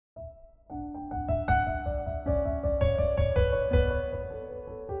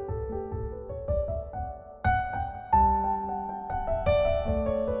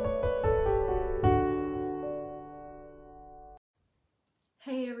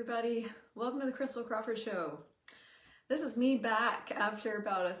everybody. Welcome to the Christel Crawford Show. This is me back after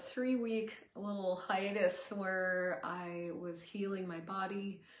about a 3-week little hiatus where I was healing my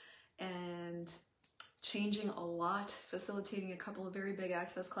body and changing a lot, facilitating a couple of very big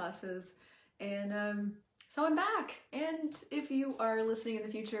access classes. And so I'm back. And if you are listening in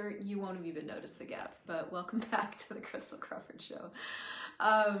the future, you won't have even noticed the gap, but welcome back to the Christel Crawford Show.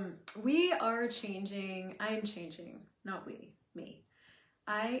 We are changing, I'm changing, not we, me.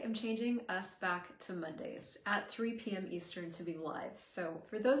 I am changing us back to Mondays at 3 p.m. Eastern to be live. So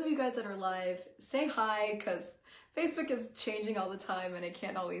for those of you guys that are live, say hi, because Facebook is changing all the time and I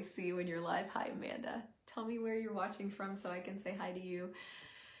can't always see when you're live. Hi, Amanda. Tell me where you're watching from so I can say hi to you.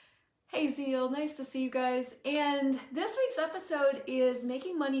 Hey, Zeal, nice to see you guys. And this week's episode is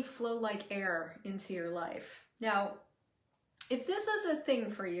making money flow like air into your life. Now, if this is a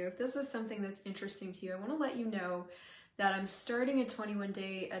thing for you, if this is something that's interesting to you, I want to let you know that I'm starting a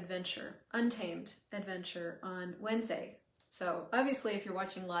 21-day adventure, untamed adventure on Wednesday. So obviously if you're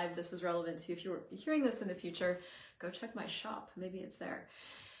watching live, this is relevant to you. If you're hearing this in the future, go check my shop, maybe it's there.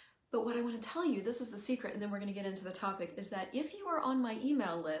 But what I want to tell you, this is the secret, and then we're going to get into the topic, is that if you are on my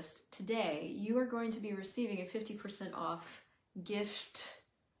email list today, you are going to be receiving a 50% off gift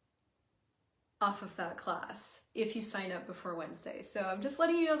off of that class if you sign up before Wednesday. So I'm just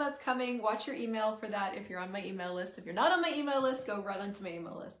letting you know that's coming. Watch your email for that if you're on my email list. If you're not on my email list, go right onto my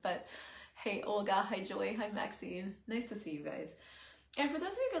email list. But hey, Olga, hi Joy, hi Maxine. Nice to see you guys. And for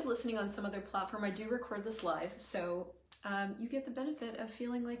those of you guys listening on some other platform, I do record this live, so you get the benefit of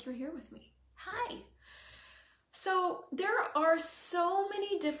feeling like you're here with me. Hi. So there are so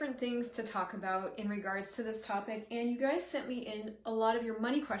many different things to talk about in regards to this topic, and you guys sent me in a lot of your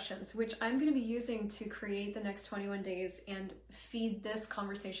money questions, which I'm going to be using to create the next 21 days and feed this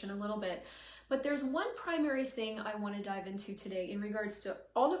conversation a little bit. But there's one primary thing I want to dive into today in regards to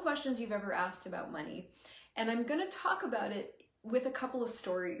all the questions you've ever asked about money. And I'm going to talk about it with a couple of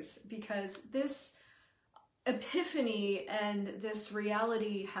stories, because this epiphany and this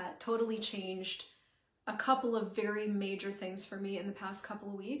reality had totally changed a couple of very major things for me in the past couple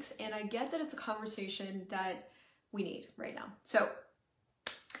of weeks, and I get that it's a conversation that we need right now. So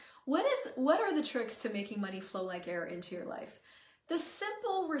what are the tricks to making money flow like air into your life? The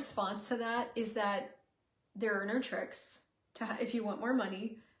simple response to that is that there are no tricks. If you want more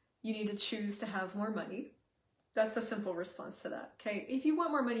money, you need to choose to have more money. That's the simple response to that, okay? If you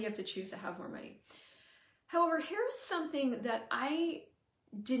want more money, you have to choose to have more money. However, here's something that I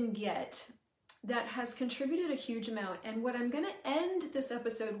didn't get that has contributed a huge amount. And what I'm going to end this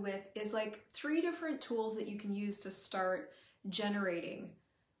episode with is like 3 different tools that you can use to start generating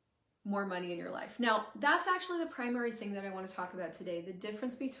more money in your life. Now, that's actually the primary thing that I want to talk about today. The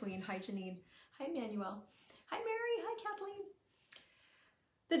difference between, hi Janine, hi Manuel, hi Mary, hi Kathleen.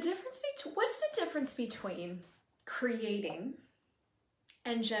 What's the difference between creating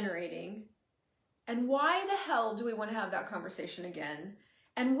and generating? And why the hell do we want to have that conversation again?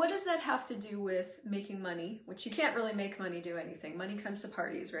 And what does that have to do with making money, which you can't really make money do anything. Money comes to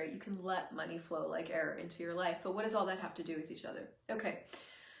parties, right? You can let money flow like air into your life, but what does all that have to do with each other? Okay,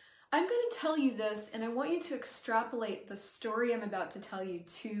 I'm going to tell you this, and I want you to extrapolate the story I'm about to tell you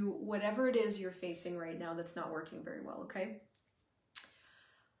to whatever it is you're facing right now that's not working very well, okay?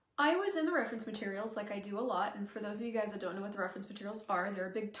 I was in the reference materials like I do a lot, and for those of you guys that don't know what the reference materials are, they're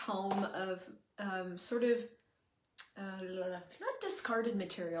a big tome of not discarded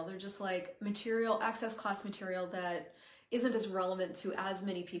material, they're just like material, access class material that isn't as relevant to as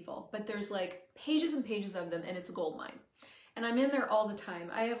many people, but there's like pages and pages of them, and it's a gold mine. And I'm in there all the time.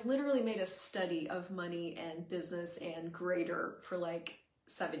 I have literally made a study of money and business and greater for like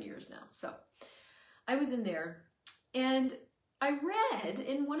 7 years now. So I was in there, and I read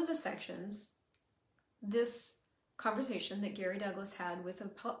in one of the sections this conversation that Gary Douglas had with a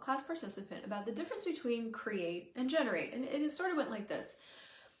class participant about the difference between create and generate. And it sort of went like this.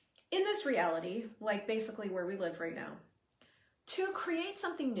 In this reality, like basically where we live right now, to create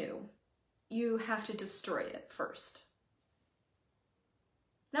something new, you have to destroy it first.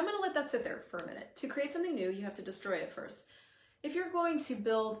 Now I'm going to let that sit there for a minute. To create something new, you have to destroy it first. If you're going to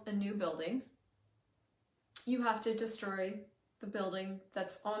build a new building, you have to destroy the building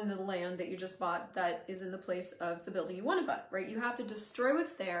that's on the land that you just bought that is in the place of the building you want to buy, right? You have to destroy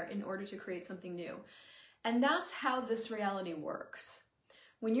what's there in order to create something new. And that's how this reality works.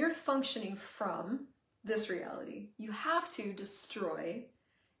 When you're functioning from this reality, you have to destroy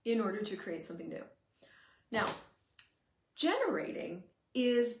in order to create something new. Now, generating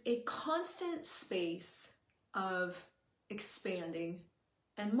is a constant space of expanding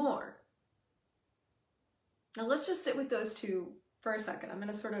and more. Now let's just sit with those two for a second. I'm going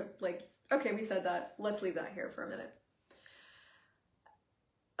to sort of like, okay, we said that. Let's leave that here for a minute.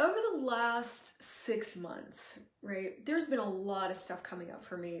 Over the last 6 months, right, there's been a lot of stuff coming up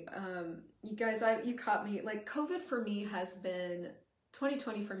for me. You guys, you caught me, like COVID for me has been,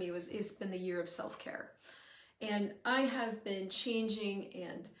 2020 for me has been the year of self-care. And I have been changing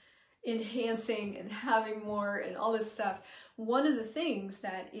and enhancing and having more and all this stuff. One of the things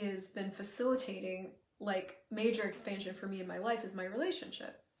that has been facilitating like major expansion for me in my life is my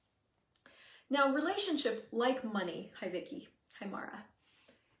relationship. Now, relationship, like money, hi Vicky, hi Mara,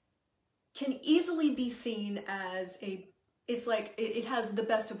 can easily be seen as it's like, it has the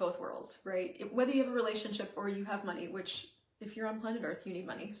best of both worlds, right? Whether you have a relationship or you have money, which if you're on planet Earth, you need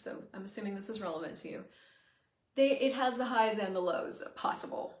money. So I'm assuming this is relevant to you. It has the highs and the lows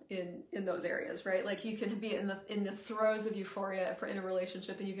possible in those areas, right? Like you can be in the throes of euphoria in a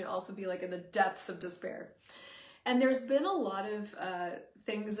relationship, and you can also be like in the depths of despair. And there's been a lot of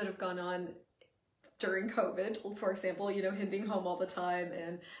things that have gone on during COVID, for example, him being home all the time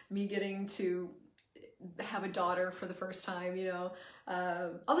and me getting to have a daughter for the first time,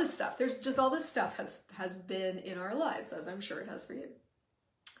 all this stuff. There's just all this stuff has been in our lives, as I'm sure it has for you.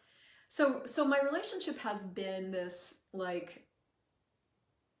 So my relationship has been this like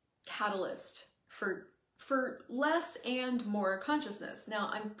catalyst for less and more consciousness.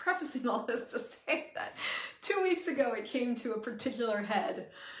 Now I'm prefacing all this to say that 2 weeks ago it came to a particular head.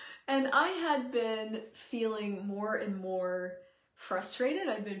 And I had been feeling more and more frustrated.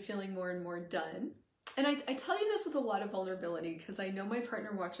 I'd been feeling more and more done. And I tell you this with a lot of vulnerability because I know my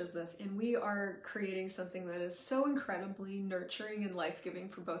partner watches this, and we are creating something that is so incredibly nurturing and life-giving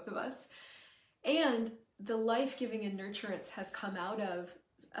for both of us. And the life-giving and nurturance has come out of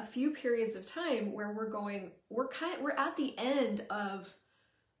a few periods of time where we're at the end of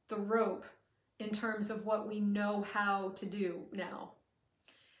the rope in terms of what we know how to do now.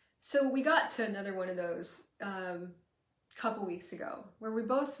 So we got to another one of those couple weeks ago where we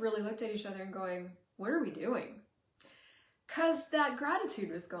both really looked at each other and going, what are we doing? Because that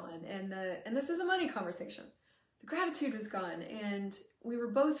gratitude was gone, and this is a money conversation. The gratitude was gone, and we were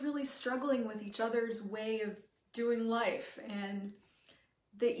both really struggling with each other's way of doing life, and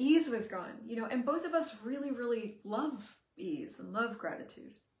the ease was gone, and both of us really, really love ease and love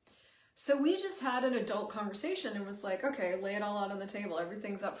gratitude. So we just had an adult conversation and was like, okay, lay it all out on the table.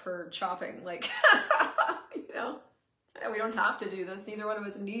 Everything's up for chopping. Like, we don't have to do this. Neither one of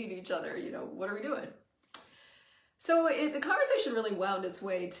us need each other. What are we doing? So the conversation really wound its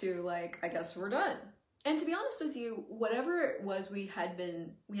way to like, I guess we're done. And to be honest with you, whatever it was we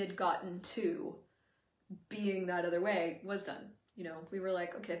had gotten to being that other way was done. We were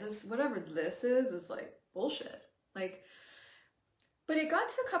like, okay, whatever this is like bullshit. Like, but it got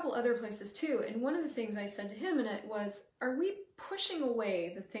to a couple other places too. And one of the things I said to him in it was, are we pushing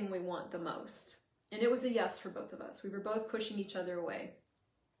away the thing we want the most? And it was a yes for both of us. We were both pushing each other away,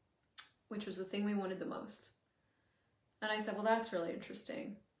 which was the thing we wanted the most. And I said, well, that's really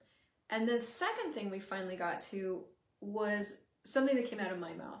interesting. And the second thing we finally got to was something that came out of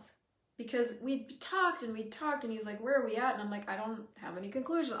my mouth. Because we talked and he's like, where are we at? And I'm like, I don't have any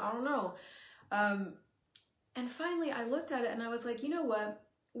conclusion. I don't know. And finally I looked at it and I was like, you know what?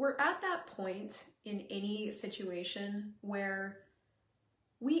 We're at that point in any situation where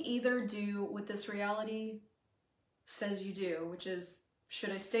we either do what this reality says you do, which is, should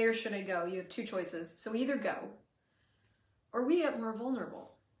I stay or should I go? You have two choices. So we either go or we get more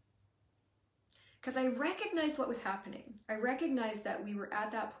vulnerable. Because I recognized what was happening. I recognized that we were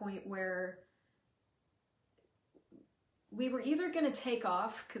at that point where we were either going to take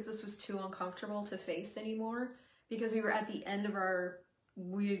off because this was too uncomfortable to face anymore, because we were at the end of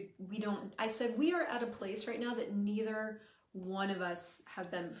I said, we are at a place right now that neither one of us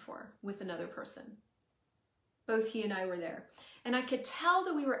have been before with another person. Both he and I were there. And I could tell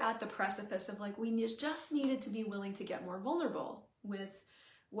that we were at the precipice of like, we just needed to be willing to get more vulnerable with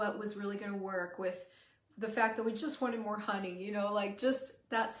what was really going to work, with the fact that we just wanted more honey, like just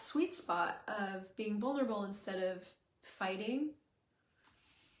that sweet spot of being vulnerable instead of fighting.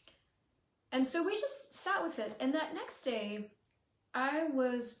 And so we just sat with it. And that next day I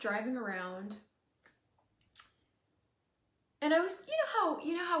was driving around and I was,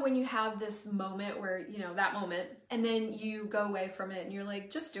 you know how when you have this moment where, that moment, and then you go away from it and you're like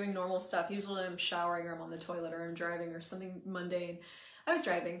just doing normal stuff. Usually I'm showering or I'm on the toilet or I'm driving or something mundane. I was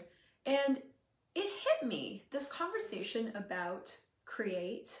driving and it hit me, this conversation about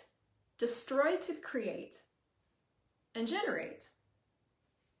create, destroy to create, and generate.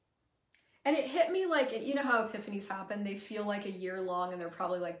 And it hit me like, you know how epiphanies happen? They feel like a year long and they're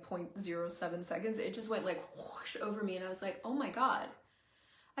probably like 0.07 seconds. It just went like whoosh over me and I was like, oh my God.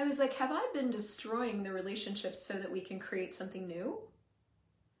 I was like, have I been destroying the relationships so that we can create something new?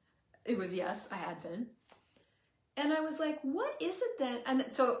 It was yes, I had been. And I was like, what is it then? And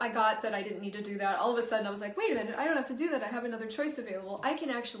so I got that I didn't need to do that. All of a sudden I was like, wait a minute, I don't have to do that. I have another choice available. I can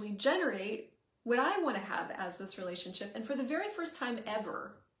actually generate what I want to have as this relationship. And for the very first time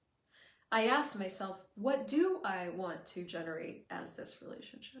ever, I asked myself, what do I want to generate as this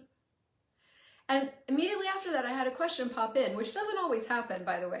relationship? And immediately after that, I had a question pop in, which doesn't always happen,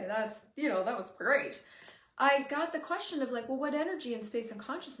 by the way. That's, that was great. I got the question of like, well, what energy in space and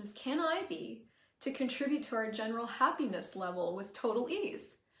consciousness can I be to contribute to our general happiness level with total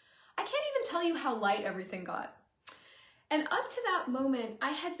ease? I can't even tell you how light everything got. And up to that moment,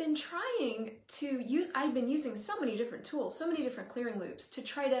 I had been trying to I'd been using so many different tools, so many different clearing loops to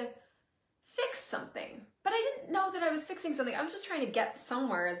try to fix something. But I didn't know that I was fixing something. I was just trying to get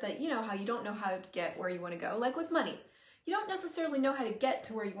somewhere that, how you don't know how to get where you want to go. Like with money. You don't necessarily know how to get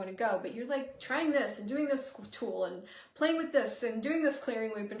to where you want to go, but you're like trying this and doing this tool and playing with this and doing this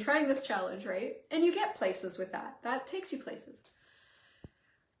clearing loop and trying this challenge, right? And you get places with that. That takes you places.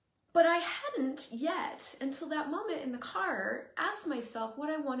 But I hadn't yet, until that moment in the car, asked myself what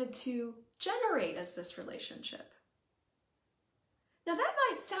I wanted to generate as this relationship. Now that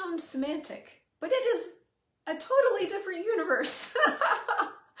might sound semantic, but it is a totally different universe.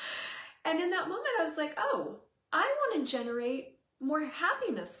 And in that moment I was like, oh, I want to generate more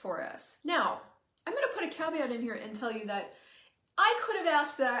happiness for us. Now, I'm going to put a caveat in here and tell you that I could have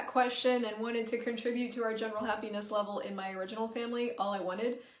asked that question and wanted to contribute to our general happiness level in my original family, all I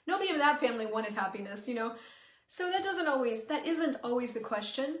wanted. Nobody in that family wanted happiness, So that isn't always the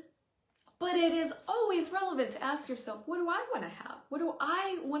question. But it is always relevant to ask yourself, what do I want to have? What do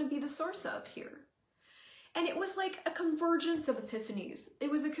I want to be the source of here? And it was like a convergence of epiphanies. It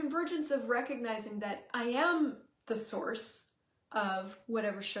was a convergence of recognizing that I am the source of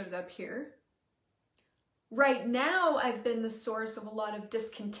whatever shows up here. Right now, I've been the source of a lot of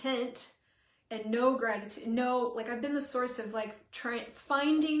discontent and no gratitude. I've been the source of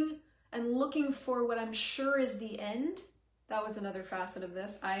finding and looking for what I'm sure is the end. That was another facet of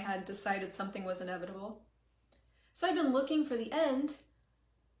this. I had decided something was inevitable. So I've been looking for the end.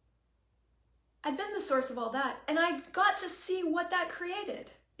 I'd been the source of all that, and I got to see what that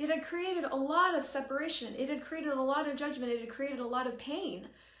created. It had created a lot of separation. It had created a lot of judgment. It had created a lot of pain,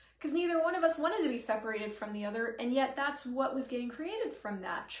 because neither one of us wanted to be separated from the other, and yet that's what was getting created from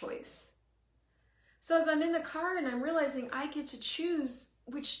that choice. So as I'm in the car and I'm realizing I get to choose,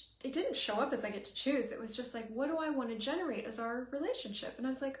 which it didn't show up as I get to choose. It was just like, what do I want to generate as our relationship? And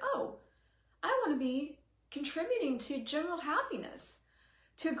I was like, oh, I want to be contributing to general happiness,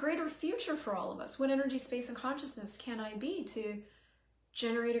 to a greater future for all of us. What energy, space, and consciousness can I be to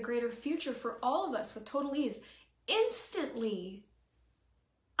generate a greater future for all of us with total ease? Instantly,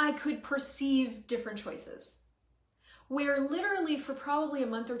 I could perceive different choices. Where literally for probably a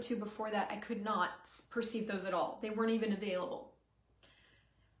month or two before that, I could not perceive those at all. They weren't even available.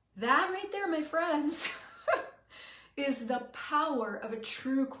 That right there, my friends, is the power of a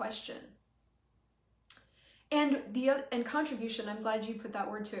true question. And contribution, I'm glad you put that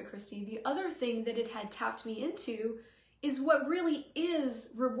word to it, Christy. The other thing that it had tapped me into is what really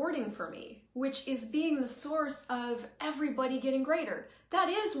is rewarding for me, which is being the source of everybody getting greater. That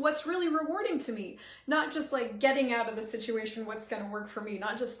is what's really rewarding to me. Not just like getting out of the situation, what's going to work for me,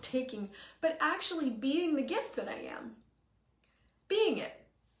 not just taking, but actually being the gift that I am. Being it.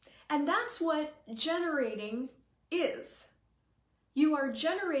 And that's what generating is. You are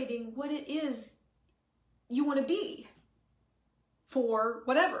generating what it is you want to be for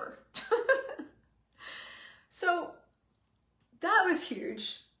whatever. So that was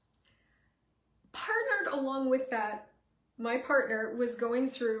huge. Partnered along with that, my partner was going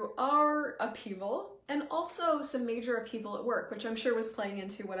through our upheaval and also some major upheaval at work, which I'm sure was playing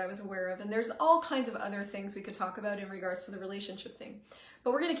into what I was aware of. And there's all kinds of other things we could talk about in regards to the relationship thing.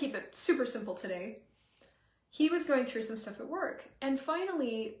 But we're going to keep it super simple today. He was going through some stuff at work. And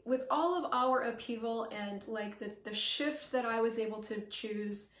finally, with all of our upheaval and like the shift that I was able to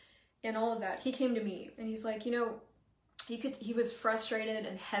choose and all of that, he came to me and he's like, he was frustrated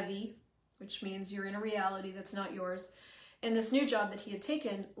and heavy, which means you're in a reality that's not yours. And this new job that he had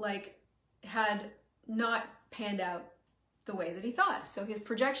taken, had not panned out the way that he thought. So his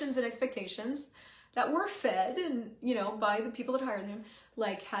projections and expectations that were fed and, by the people that hired him,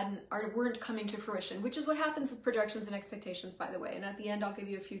 weren't coming to fruition, which is what happens with projections and expectations, by the way. And at the end, I'll give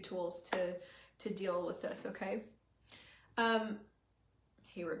you a few tools to deal with this, okay?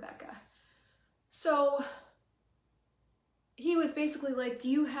 Hey, Rebecca. So he was basically like,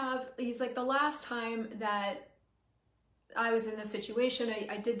 he's like, the last time that I was in this situation,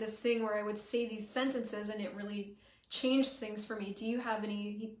 I did this thing where I would say these sentences and it really changed things for me. Do you have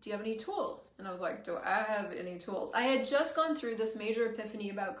any tools? And I was like, do I have any tools? I had just gone through this major epiphany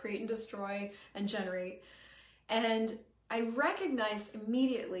about create and destroy and generate. And I recognized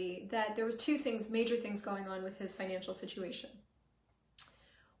immediately that there was two things, major things going on with his financial situation.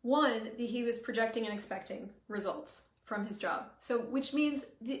 One, that he was projecting and expecting results from his job. So, which means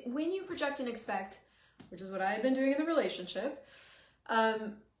that when you project and expect, which is what I had been doing in the relationship,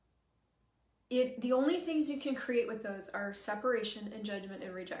 the only things you can create with those are separation and judgment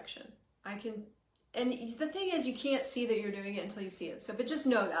and rejection. And the thing is, you can't see that you're doing it until you see it. So, but just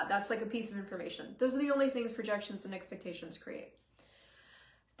know that. That's like a piece of information. Those are the only things projections and expectations create.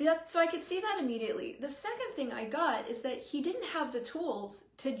 So I could see that immediately. The second thing I got is that he didn't have the tools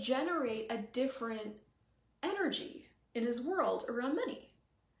to generate a different energy in his world around money.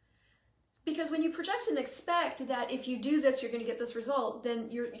 Because when you project and expect that if you do this, you're going to get this result,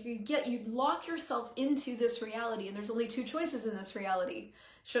 then you lock yourself into this reality. And there's only two choices in this reality.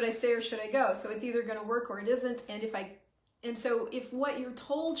 Should I stay or should I go? So it's either going to work or it isn't. And so if what you're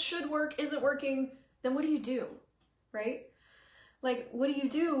told should work isn't working, then what do you do? Right? Like, what do you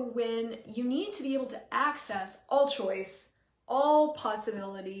do when you need to be able to access all choice, all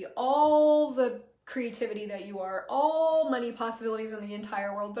possibility, all the creativity that you are, all money possibilities in the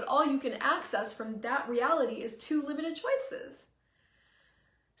entire world, but all you can access from that reality is two limited choices?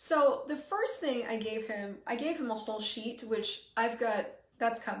 So the first thing I gave him a whole sheet, which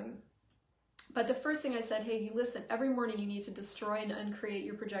that's coming. But the first thing I said, hey, you listen, every morning you need to destroy and uncreate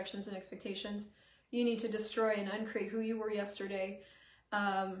your projections and expectations. You need to destroy and uncreate who you were yesterday.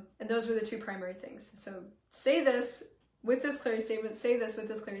 And those were the two primary things. So say this with this clarity statement, say this with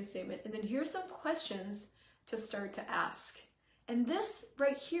this clarity statement, and then here's some questions to start to ask. And this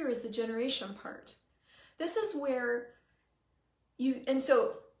right here is the generation part. This is where you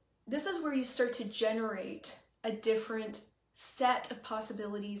start to generate a different set of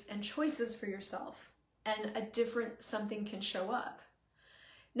possibilities and choices for yourself, and a different something can show up.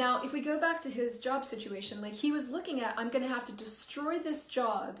 Now, if we go back to his job situation, like he was looking at, I'm going to have to destroy this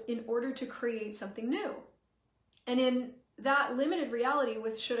job in order to create something new. And in that limited reality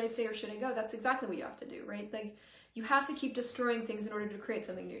with should I stay or should I go, that's exactly what you have to do, right? Like you have to keep destroying things in order to create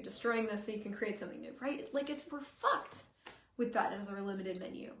something new, destroying this so you can create something new, right? Like we're fucked with that as our limited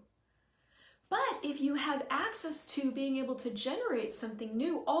menu. But if you have access to being able to generate something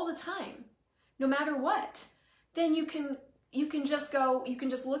new all the time, no matter what, then you can just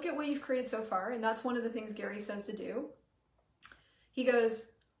look at what you've created so far. And that's one of the things Gary says to do. He goes,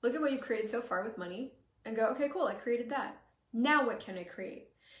 look at what you've created so far with money and go, okay, cool, I created that. Now what can I create?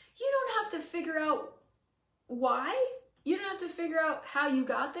 You don't have to figure out why. You don't have to figure out how you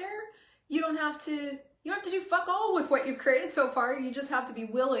got there. You don't have to do fuck all with what you've created so far. You just have to be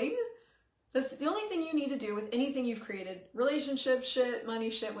willing. That's the only thing you need to do with anything you've created, relationship shit, money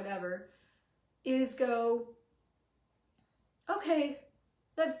shit, whatever, is go, okay,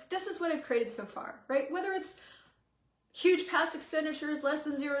 this is what I've created so far, right? Whether it's huge past expenditures, less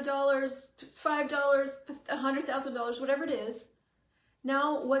than $0, $5, $100,000, whatever it is.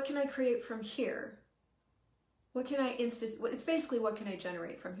 Now, what can I create from here? What can I it's basically what can I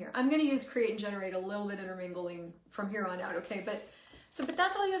generate from here? I'm going to use create and generate a little bit intermingling from here on out, okay? But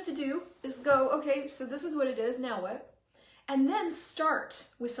that's all you have to do is go, okay, so this is what it is, now what? And then start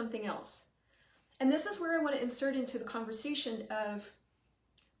with something else. And this is where I want to insert into the conversation of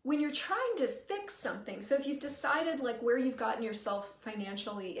when you're trying to fix something. So if you've decided like where you've gotten yourself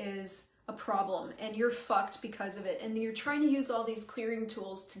financially is a problem and you're fucked because of it, and you're trying to use all these clearing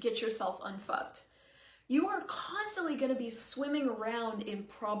tools to get yourself unfucked, you are constantly going to be swimming around in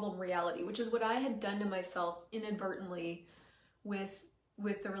problem reality, which is what I had done to myself inadvertently with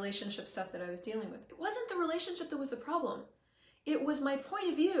the relationship stuff that I was dealing with. It wasn't the relationship that was the problem. It was my point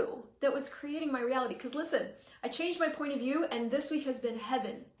of view that was creating my reality. Because listen, I changed my point of view and this week has been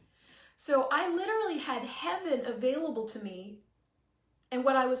heaven. So I literally had heaven available to me, and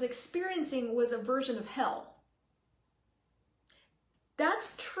what I was experiencing was a version of hell.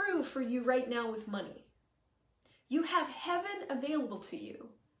 That's true for you right now with money. You have heaven available to you.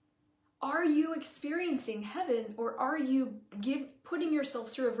 Are you experiencing heaven, or are you putting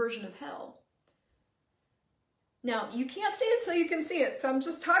yourself through a version of hell? Now, you can't see it till you can see it, so I'm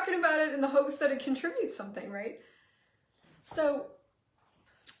just talking about it in the hopes that it contributes something, right? So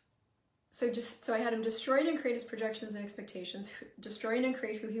I had him destroy and create his projections and expectations, destroy and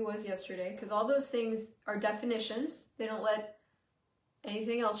create who he was yesterday, because all those things are definitions. They don't let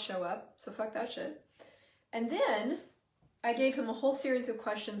anything else show up, so fuck that shit. And then I gave him a whole series of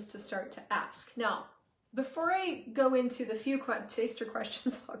questions to start to ask. Now, before I go into the few taster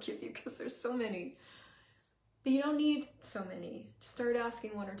questions I'll give you, because there's so many, but you don't need so many. Just start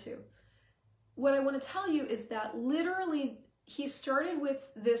asking one or two. What I want to tell you is that literally he started with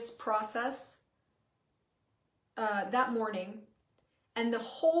this process that morning, and the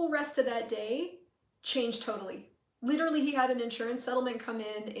whole rest of that day changed totally. Literally, he had an insurance settlement come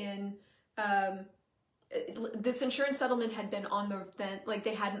in this insurance settlement had been on the vent, like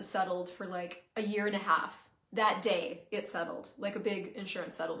they hadn't settled for like a year and a half. That day it settled, like a big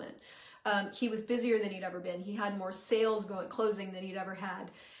insurance settlement. He was busier than he'd ever been. He had more sales closing than he'd ever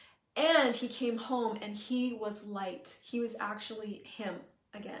had. And he came home and he was light. He was actually him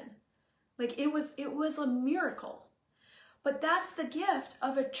again. Like it was a miracle. But that's the gift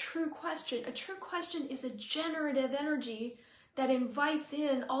of a true question. A true question is a generative energy that invites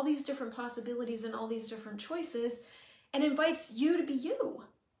in all these different possibilities and all these different choices and invites you to be you.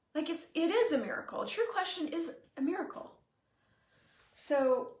 Like it is a miracle. A true question is a miracle.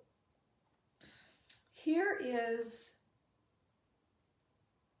 So here's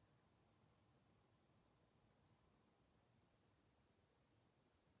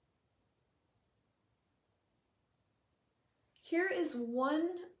one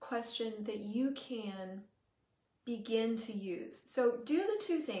question that you can begin to use. So do the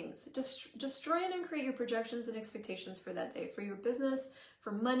two things. Destroy and uncreate your projections and expectations for that day, for your business,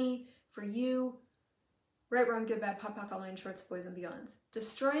 for money, for you. Right, wrong, good, bad, pop, pock, online, shorts, boys, and beyonds.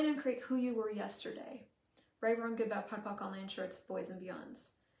 Destroy and uncreate who you were yesterday. Right, wrong, good, bad, pop, pock, online, shorts, boys, and beyonds.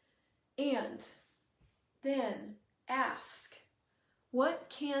 And then ask, what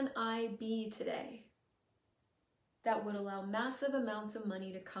can I be today that would allow massive amounts of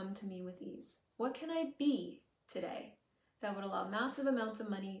money to come to me with ease? What can I be today that would allow massive amounts of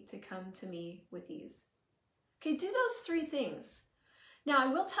money to come to me with ease? Okay, do those three things. Now, I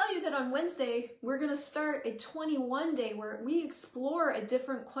will tell you that on Wednesday, we're going to start a 21 day where we explore a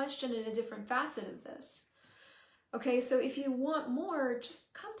different question and a different facet of this. Okay, so if you want more,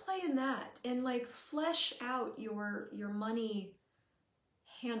 just come play in that and like flesh out your money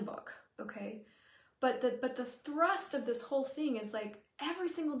handbook, okay? But the thrust of this whole thing is like every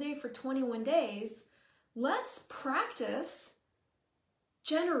single day for 21 days, let's practice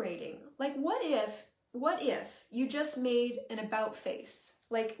generating. Like what if you just made an about face?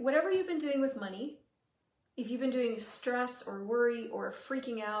 Like whatever you've been doing with money, if you've been doing stress or worry or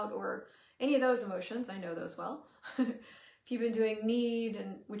freaking out or any of those emotions, I know those well. If you've been doing need,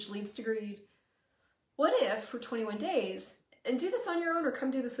 and which leads to greed, what if for 21 days, and do this on your own or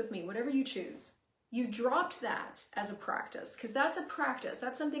come do this with me, whatever you choose, you dropped that as a practice, because that's a practice.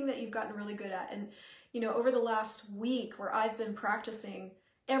 That's something that you've gotten really good at. And, you know, over the last week where I've been practicing,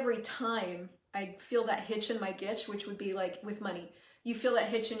 every time I feel that hitch in my gitch, which would be like with money, you feel that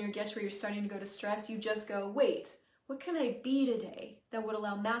hitch in your gitch where you're starting to go to stress, you just go, wait, what can I be today that would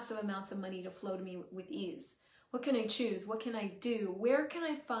allow massive amounts of money to flow to me with ease? What can I choose? What can I do? Where can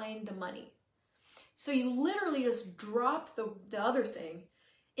I find the money? So you literally just drop the other thing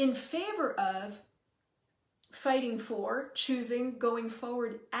in favor of fighting for, choosing, going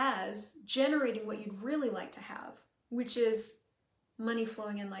forward as, generating what you'd really like to have, which is money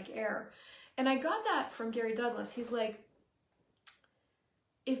flowing in like air. And I got that from Gary Douglas. He's like,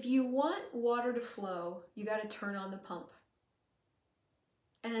 if you want water to flow, you got to turn on the pump.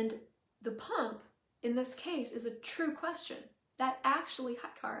 And the pump, in this case, is a true question that actually, hi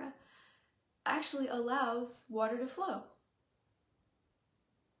Kara, actually allows water to flow.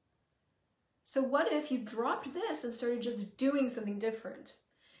 So what if you dropped this and started just doing something different?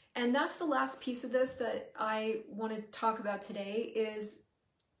 And that's the last piece of this that I want to talk about today, is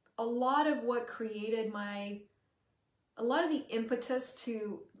a lot of what created a lot of the impetus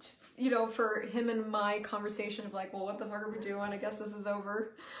to, you know, for him and my conversation of like, well, what the fuck are we doing? I guess this is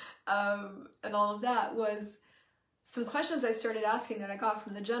over. And all of that was some questions I started asking that I got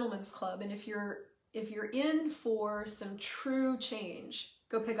from the Gentleman's Club. And if you're in for some true change,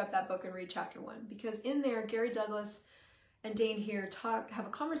 go pick up that book and read chapter 1, because in there, Gary Douglas and Dane here have a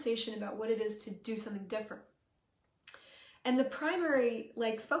conversation about what it is to do something different. And the primary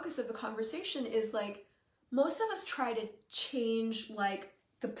like focus of the conversation is like, most of us try to change like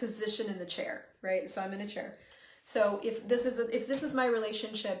the position in the chair, right? So I'm in a chair. So if this is my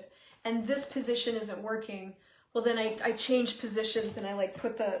relationship and this position isn't working, well then I change positions and I like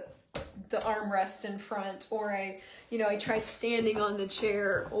put the armrest in front, or I try standing on the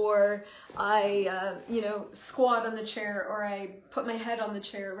chair, or I squat on the chair, or I put my head on the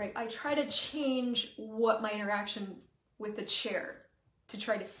chair, right? I try to change what my interaction with the chair to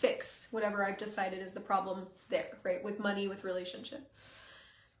try to fix whatever I've decided is the problem there, right? With money, with relationship.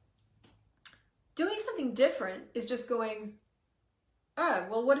 Doing something different is just going, oh,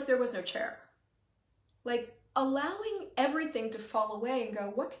 well, what if there was no chair? Like allowing everything to fall away and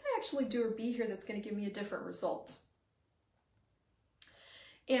go, what can I actually do or be here that's going to give me a different result?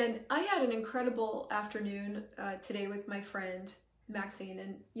 And I had an incredible afternoon today with my friend Maxine,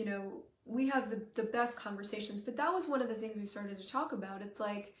 and you know, we have the best conversations, but that was one of the things we started to talk about. It's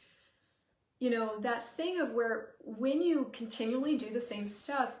like, you know, that thing of where when you continually do the same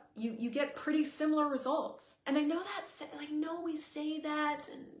stuff, you get pretty similar results. And I know we say that,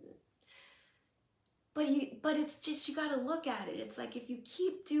 but it's just, you got to look at it. It's like if you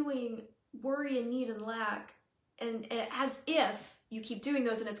keep doing worry and need and lack, and as if you keep doing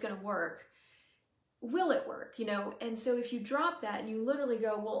those and it's going to work, will it work, you know? And so if you drop that and you literally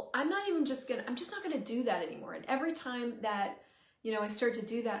go, well, I'm just not going to do that anymore. And every time that, you know, I start to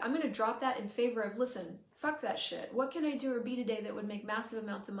do that, I'm going to drop that in favor of, listen, fuck that shit. What can I do or be today that would make massive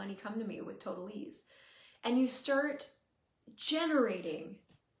amounts of money come to me with total ease? And you start generating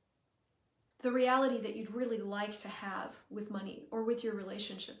the reality that you'd really like to have with money or with your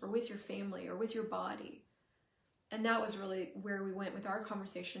relationship or with your family or with your body. And that was really where we went with our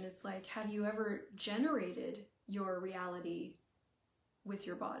conversation. It's like, have you ever generated your reality with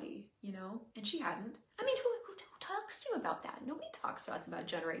your body, you know? And she hadn't. I mean, who talks to you about that? Nobody talks to us about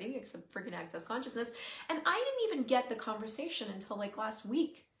generating except freaking Access Consciousness. And I didn't even get the conversation until like last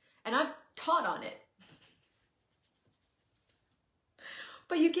week. And I've taught on it.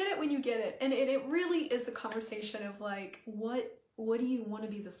 But you get it when you get it. And it really is the conversation of like, what do you want to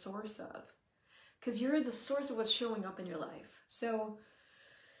be the source of? Because you're the source of what's showing up in your life. So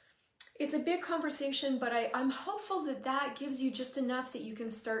it's a big conversation, but I'm hopeful that that gives you just enough that you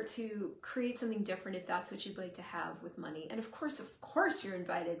can start to create something different if that's what you'd like to have with money. And of course, you're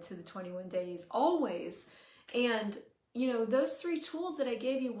invited to the 21 days, always. And, you know, those 3 tools that I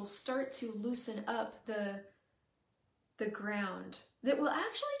gave you will start to loosen up the ground that will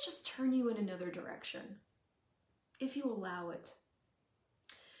actually just turn you in another direction if you allow it.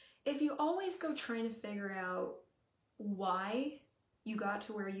 If you always go trying to figure out why you got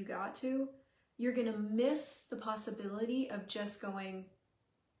to where you got to, you're going to miss the possibility of just going,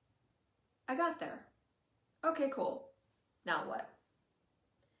 I got there. Okay, cool. Now what?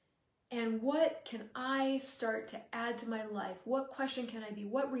 And what can I start to add to my life? What question can I be?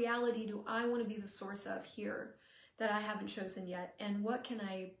 What reality do I want to be the source of here that I haven't chosen yet? And what can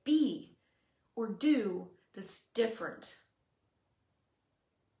I be or do that's different?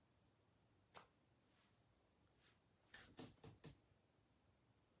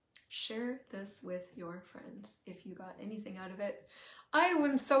 Share this with your friends if you got anything out of it. I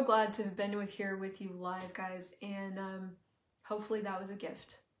am so glad to have been here with you live, guys, and hopefully that was a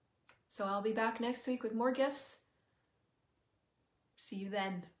gift. So I'll be back next week with more gifts. See you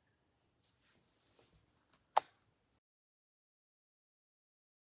then.